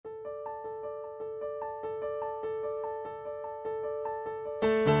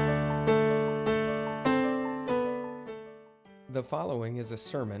The following is a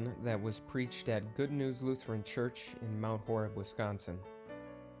sermon that was preached at Good News Lutheran Church in Mount Horeb, Wisconsin.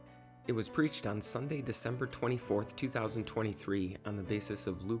 It was preached on Sunday, December 24th, 2023, on the basis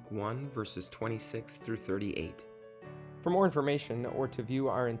of Luke 1, verses 26 through 38. For more information or to view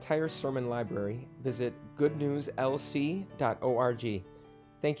our entire sermon library, visit goodnewslc.org.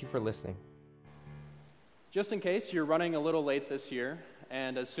 Thank you for listening. Just in case you're running a little late this year,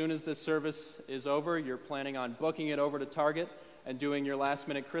 and as soon as this service is over, you're planning on booking it over to Target and doing your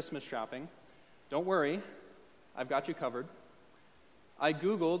last-minute Christmas shopping, don't worry, I've got you covered. I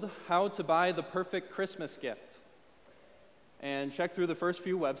Googled how to buy the perfect Christmas gift and checked through the first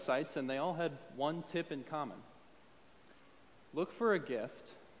few websites, and they all had one tip in common. Look for a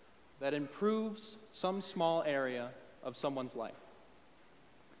gift that improves some small area of someone's life.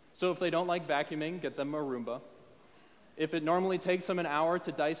 So if they don't like vacuuming, get them a Roomba. If it normally takes them an hour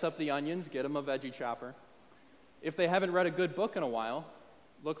to dice up the onions, get them a veggie chopper. If they haven't read a good book in a while,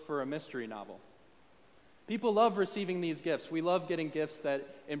 look for a mystery novel. People love receiving these gifts. We love getting gifts that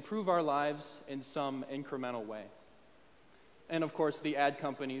improve our lives in some incremental way. And of course, the ad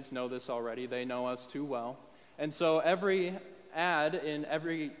companies know this already. They know us too well. And so every ad in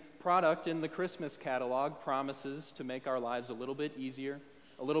every product in the Christmas catalog promises to make our lives a little bit easier,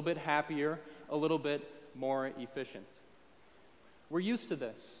 a little bit happier, a little bit more efficient. We're used to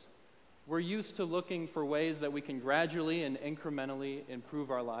this. We're used to looking for ways that we can gradually and incrementally improve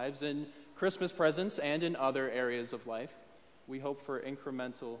our lives in Christmas presents and in other areas of life. We hope for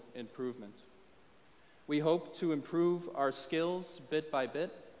incremental improvement. We hope to improve our skills bit by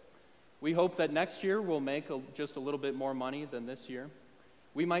bit. We hope that next year we'll make just a little bit more money than this year.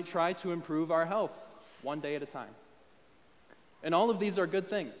 We might try to improve our health one day at a time. And all of these are good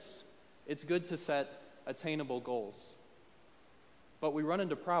things. It's good to set attainable goals. But we run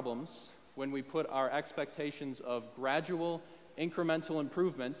into problems when we put our expectations of gradual, incremental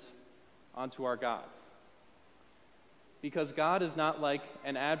improvement onto our God. Because God is not like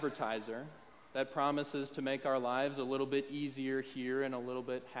an advertiser that promises to make our lives a little bit easier here and a little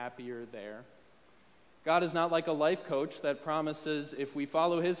bit happier there. God is not like a life coach that promises if we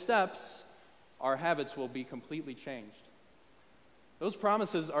follow his steps, our habits will be completely changed. Those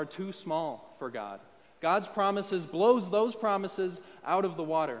promises are too small for God. God's promises blows those promises out of the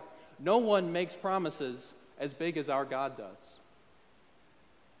water. No one makes promises as big as our God does.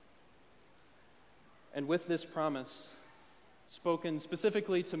 And with this promise, spoken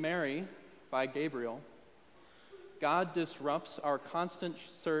specifically to Mary by Gabriel, God disrupts our constant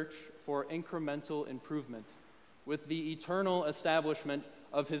search for incremental improvement with the eternal establishment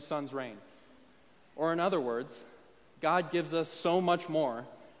of his Son's reign. Or in other words, God gives us so much more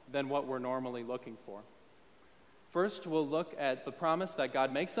than what we're normally looking for. First, we'll look at the promise that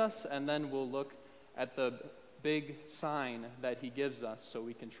God makes us, and then we'll look at the big sign that he gives us so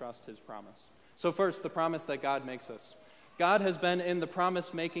we can trust his promise. So first, the promise that God makes us. God has been in the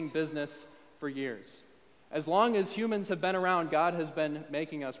promise-making business for years. As long as humans have been around, God has been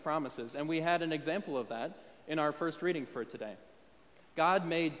making us promises, and we had an example of that in our first reading for today. God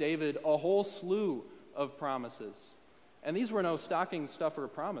made David a whole slew of promises, and these were no stocking stuffer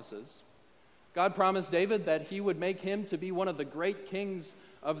promises. God promised David that he would make him to be one of the great kings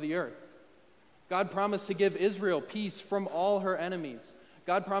of the earth. God promised to give Israel peace from all her enemies.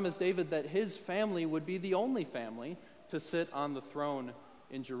 God promised David that his family would be the only family to sit on the throne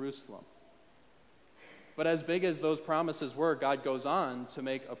in Jerusalem. But as big as those promises were, God goes on to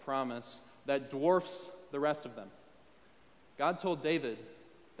make a promise that dwarfs the rest of them. God told David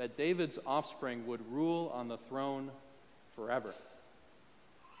that David's offspring would rule on the throne forever.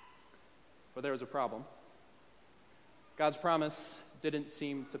 But there was a problem. God's promise didn't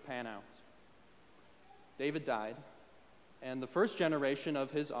seem to pan out. David died, and the first generation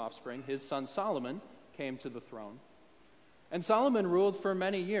of his offspring, his son Solomon, came to the throne. And Solomon ruled for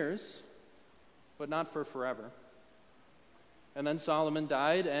many years, but not for forever. And then Solomon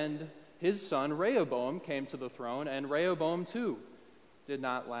died, and his son Rehoboam came to the throne, and Rehoboam too did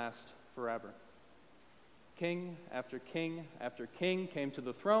not last forever. King after king after king came to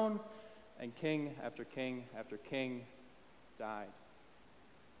the throne, and king after king after king died.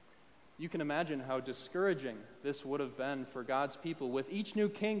 You can imagine how discouraging this would have been for God's people. With each new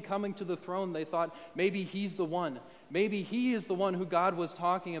king coming to the throne, they thought, maybe he's the one. Maybe he is the one who God was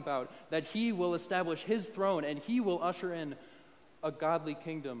talking about, that he will establish his throne and he will usher in a godly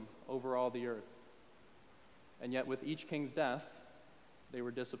kingdom over all the earth. And yet with each king's death, they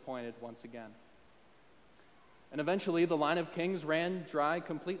were disappointed once again. And eventually the line of kings ran dry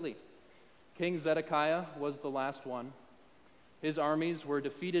completely. King Zedekiah was the last one. His armies were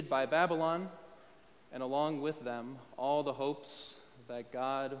defeated by Babylon, and along with them, all the hopes that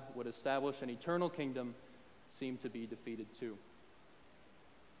God would establish an eternal kingdom seem to be defeated too.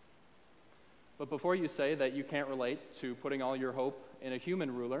 But before you say that you can't relate to putting all your hope in a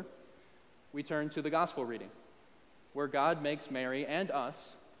human ruler, we turn to the gospel reading, where God makes Mary and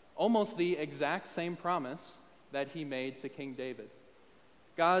us almost the exact same promise that he made to King David.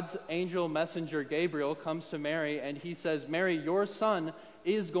 God's angel messenger Gabriel comes to Mary and he says, Mary, your son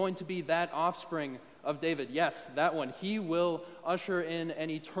is going to be that offspring of David. Yes, that one. He will usher in an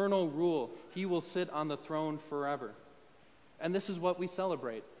eternal rule. He will sit on the throne forever. And this is what we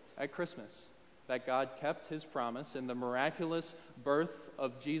celebrate at Christmas, that God kept his promise in the miraculous birth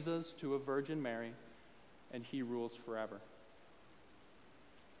of Jesus to a Virgin Mary, and he rules forever.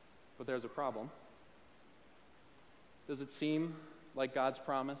 But there's a problem. Does it seem like God's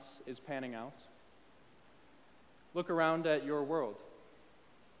promise is panning out? Look around at your world.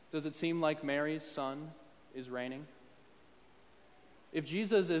 Does it seem like Mary's son is reigning? If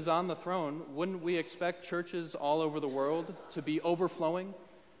Jesus is on the throne, wouldn't we expect churches all over the world to be overflowing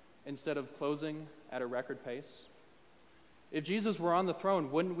instead of closing at a record pace? If Jesus were on the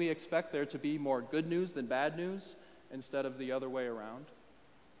throne, wouldn't we expect there to be more good news than bad news instead of the other way around?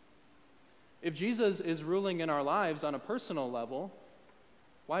 If Jesus is ruling in our lives on a personal level,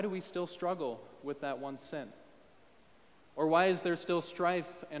 why do we still struggle with that one sin? Or why is there still strife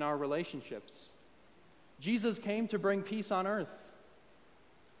in our relationships? Jesus came to bring peace on earth.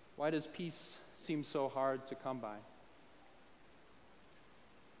 Why does peace seem so hard to come by?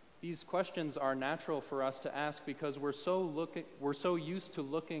 These questions are natural for us to ask because we're so used to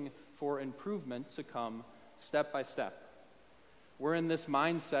looking for improvement to come step by step. We're in this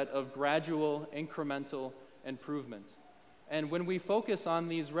mindset of gradual, incremental improvement. And when we focus on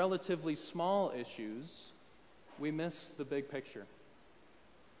these relatively small issues, we miss the big picture.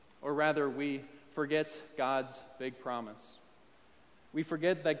 Or rather, we forget God's big promise. We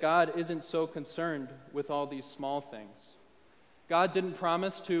forget that God isn't so concerned with all these small things. God didn't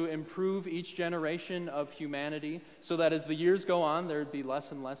promise to improve each generation of humanity so that as the years go on, there would be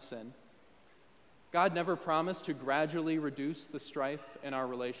less and less sin. God never promised to gradually reduce the strife in our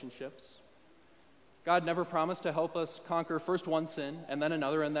relationships. God never promised to help us conquer first one sin and then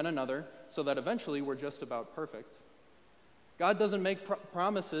another, so that eventually we're just about perfect. God doesn't make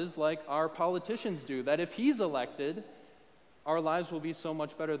promises like our politicians do, that if he's elected, our lives will be so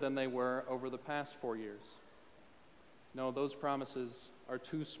much better than they were over the past 4 years. No, those promises are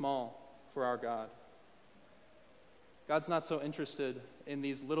too small for our God. God's not so interested in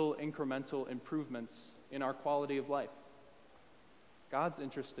these little incremental improvements in our quality of life. God's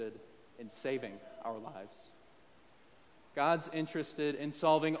interested in saving our lives. God's interested in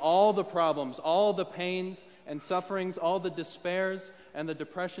solving all the problems, all the pains and sufferings, all the despairs and the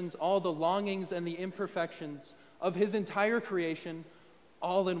depressions, all the longings and the imperfections of his entire creation,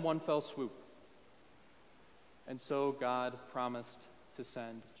 all in one fell swoop. And so God promised to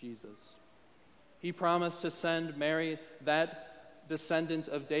send Jesus. He promised to send Mary, that descendant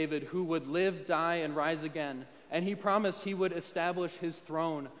of David who would live, die, and rise again. And he promised he would establish his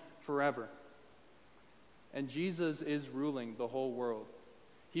throne forever. And Jesus is ruling the whole world.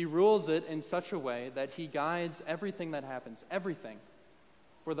 He rules it in such a way that he guides everything that happens, everything,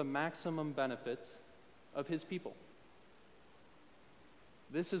 for the maximum benefit of his people.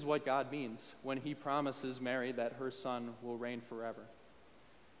 This is what God means when he promises Mary that her son will reign forever.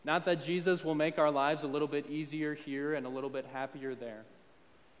 Not that Jesus will make our lives a little bit easier here and a little bit happier there,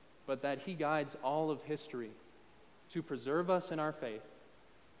 but that he guides all of history to preserve us in our faith,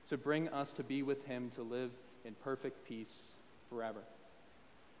 to bring us to be with him, to live in perfect peace forever.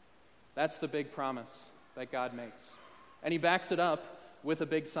 That's the big promise that God makes. And he backs it up with a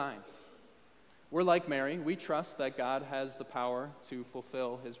big sign. We're like Mary. We trust that God has the power to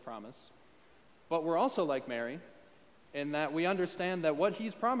fulfill his promise. But we're also like Mary in that we understand that what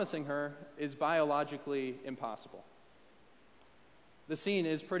he's promising her is biologically impossible. The scene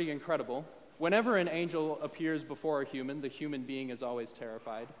is pretty incredible. Whenever an angel appears before a human, the human being is always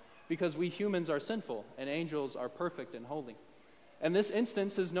terrified because we humans are sinful and angels are perfect and holy. And this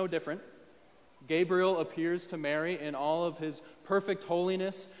instance is no different. Gabriel appears to Mary in all of his perfect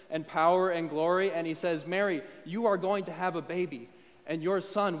holiness and power and glory, and he says, Mary, you are going to have a baby, and your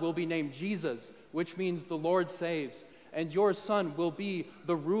son will be named Jesus, which means the Lord saves. And your son will be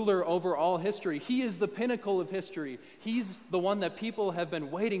the ruler over all history. He is the pinnacle of history. He's the one that people have been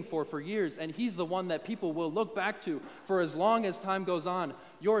waiting for years, and he's the one that people will look back to for as long as time goes on.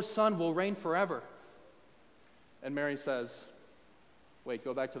 Your son will reign forever. And Mary says, wait,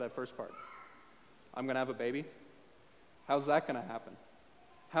 go back to that first part. I'm going to have a baby? How's that going to happen?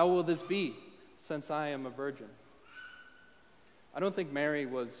 How will this be? since I am a virgin." I don't think Mary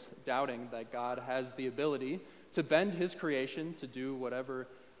was doubting that God has the ability to bend his creation to do whatever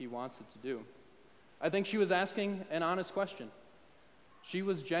he wants it to do. I think she was asking an honest question. She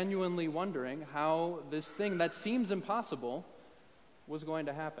was genuinely wondering how this thing that seems impossible was going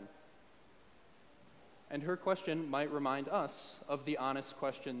to happen. And her question might remind us of the honest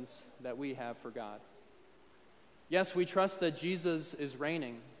questions that we have for God. Yes, we trust that Jesus is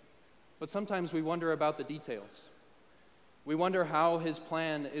reigning, but sometimes we wonder about the details. We wonder how his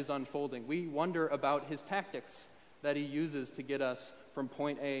plan is unfolding. We wonder about his tactics that he uses to get us from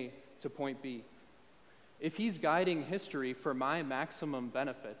point A to point B. If he's guiding history for my maximum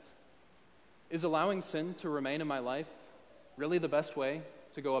benefit, is allowing sin to remain in my life really the best way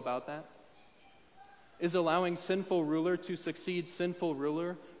to go about that? Is allowing sinful ruler to succeed sinful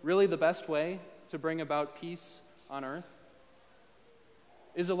ruler really the best way to bring about peace on earth?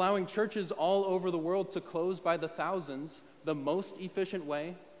 Is allowing churches all over the world to close by the thousands the most efficient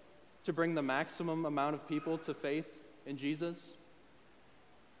way to bring the maximum amount of people to faith in Jesus?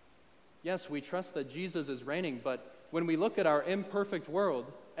 Yes, we trust that Jesus is reigning, but when we look at our imperfect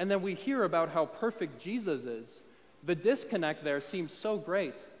world and then we hear about how perfect Jesus is, the disconnect there seems so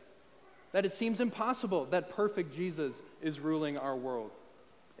great that it seems impossible that perfect Jesus is ruling our world.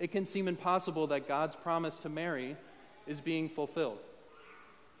 It can seem impossible that God's promise to Mary is being fulfilled.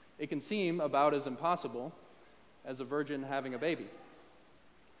 It can seem about as impossible as a virgin having a baby.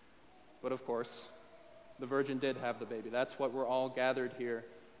 But of course, the virgin did have the baby. That's what we're all gathered here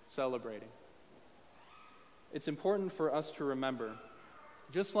celebrating. It's important for us to remember,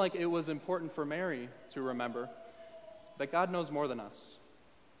 just like it was important for Mary to remember, that God knows more than us.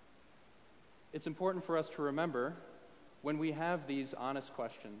 It's important for us to remember when we have these honest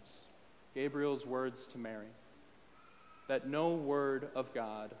questions, Gabriel's words to Mary, that no word of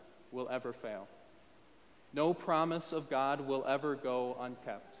God will ever fail. No promise of God will ever go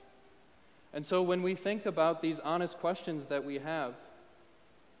unkept. And so when we think about these honest questions that we have,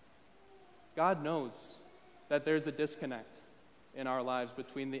 God knows that there's a disconnect in our lives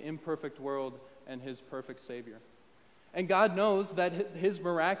between the imperfect world and his perfect Savior. And God knows that his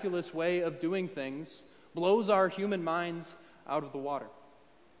miraculous way of doing things blows our human minds out of the water.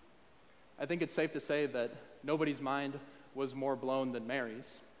 I think it's safe to say that nobody's mind was more blown than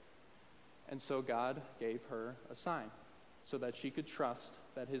Mary's. And so God gave her a sign so that she could trust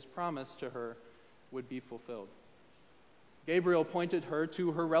that his promise to her would be fulfilled. Gabriel pointed her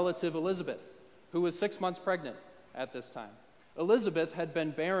to her relative Elizabeth, who was 6 months pregnant at this time. Elizabeth had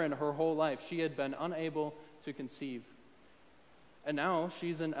been barren her whole life. She had been unable to conceive. And now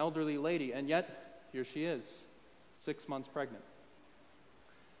she's an elderly lady, and yet here she is, 6 months pregnant.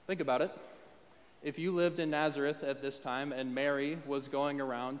 Think about it. If you lived in Nazareth at this time and Mary was going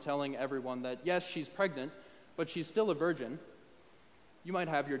around telling everyone that, yes, she's pregnant, but she's still a virgin, you might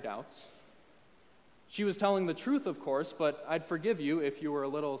have your doubts. She was telling the truth, of course, but I'd forgive you if you were a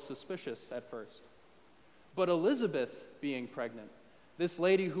little suspicious at first. But Elizabeth being pregnant, this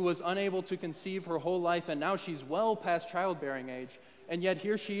lady who was unable to conceive her whole life, and now she's well past childbearing age, and yet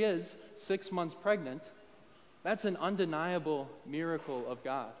here she is, 6 months pregnant, that's an undeniable miracle of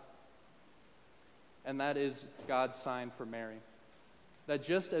God. And that is God's sign for Mary. That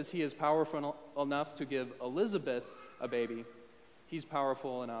just as he is powerful enough to give Elizabeth a baby, he's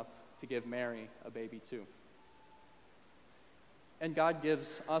powerful enough to give Mary a baby too. And God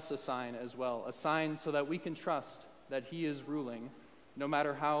gives us a sign as well, a sign so that we can trust that he is ruling, no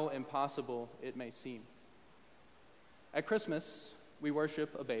matter how impossible it may seem. At Christmas, we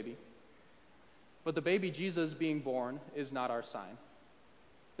worship a baby, but the baby Jesus being born is not our sign.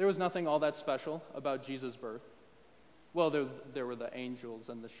 There was nothing all that special about Jesus' birth. Well, there were the angels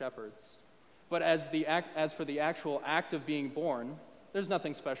and the shepherds. But as for the actual act of being born, there's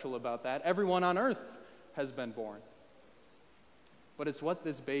nothing special about that. Everyone on earth has been born. But it's what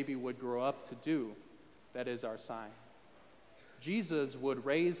this baby would grow up to do that is our sign. Jesus would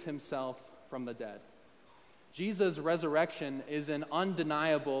raise himself from the dead. Jesus' resurrection is an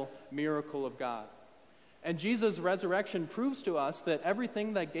undeniable miracle of God. And Jesus' resurrection proves to us that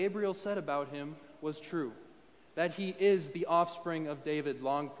everything that Gabriel said about him was true, that he is the offspring of David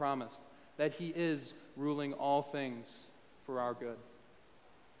long promised, that he is ruling all things for our good.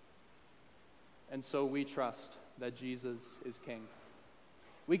 And so we trust that Jesus is king.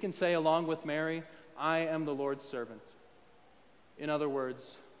 We can say along with Mary, I am the Lord's servant. In other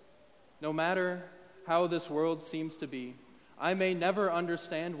words, no matter how this world seems to be, I may never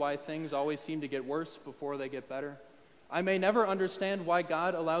understand why things always seem to get worse before they get better. I may never understand why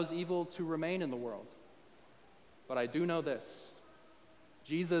God allows evil to remain in the world. But I do know this: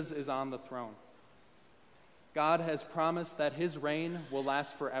 Jesus is on the throne. God has promised that his reign will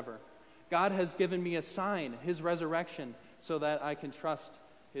last forever. God has given me a sign, his resurrection, so that I can trust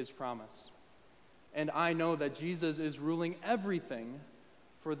his promise. And I know that Jesus is ruling everything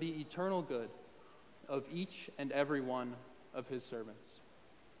for the eternal good of each and every one of his servants.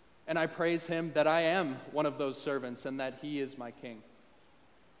 And I praise him that I am one of those servants and that he is my king.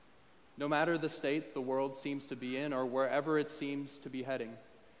 No matter the state the world seems to be in or wherever it seems to be heading,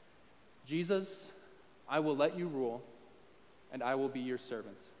 Jesus, I will let you rule, and I will be your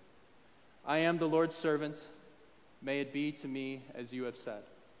servant. I am the Lord's servant. May it be to me as you have said.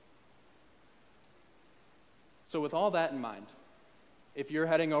 So with all that in mind, if you're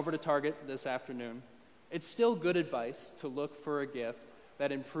heading over to Target this afternoon, it's still good advice to look for a gift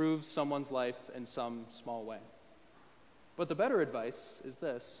that improves someone's life in some small way. But the better advice is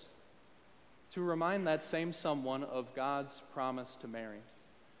this: to remind that same someone of God's promise to Mary.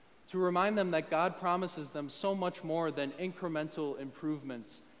 To remind them that God promises them so much more than incremental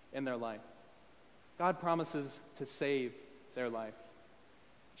improvements in their life. God promises to save their life.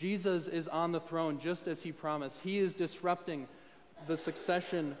 Jesus is on the throne just as he promised. He is disrupting the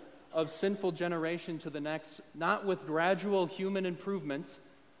succession of sinful generation to the next, not with gradual human improvement,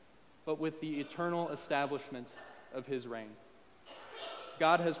 but with the eternal establishment of his reign.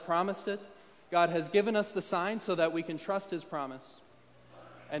 God has promised it. God has given us the sign so that we can trust his promise.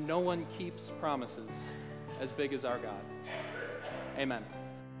 And no one keeps promises as big as our God. Amen.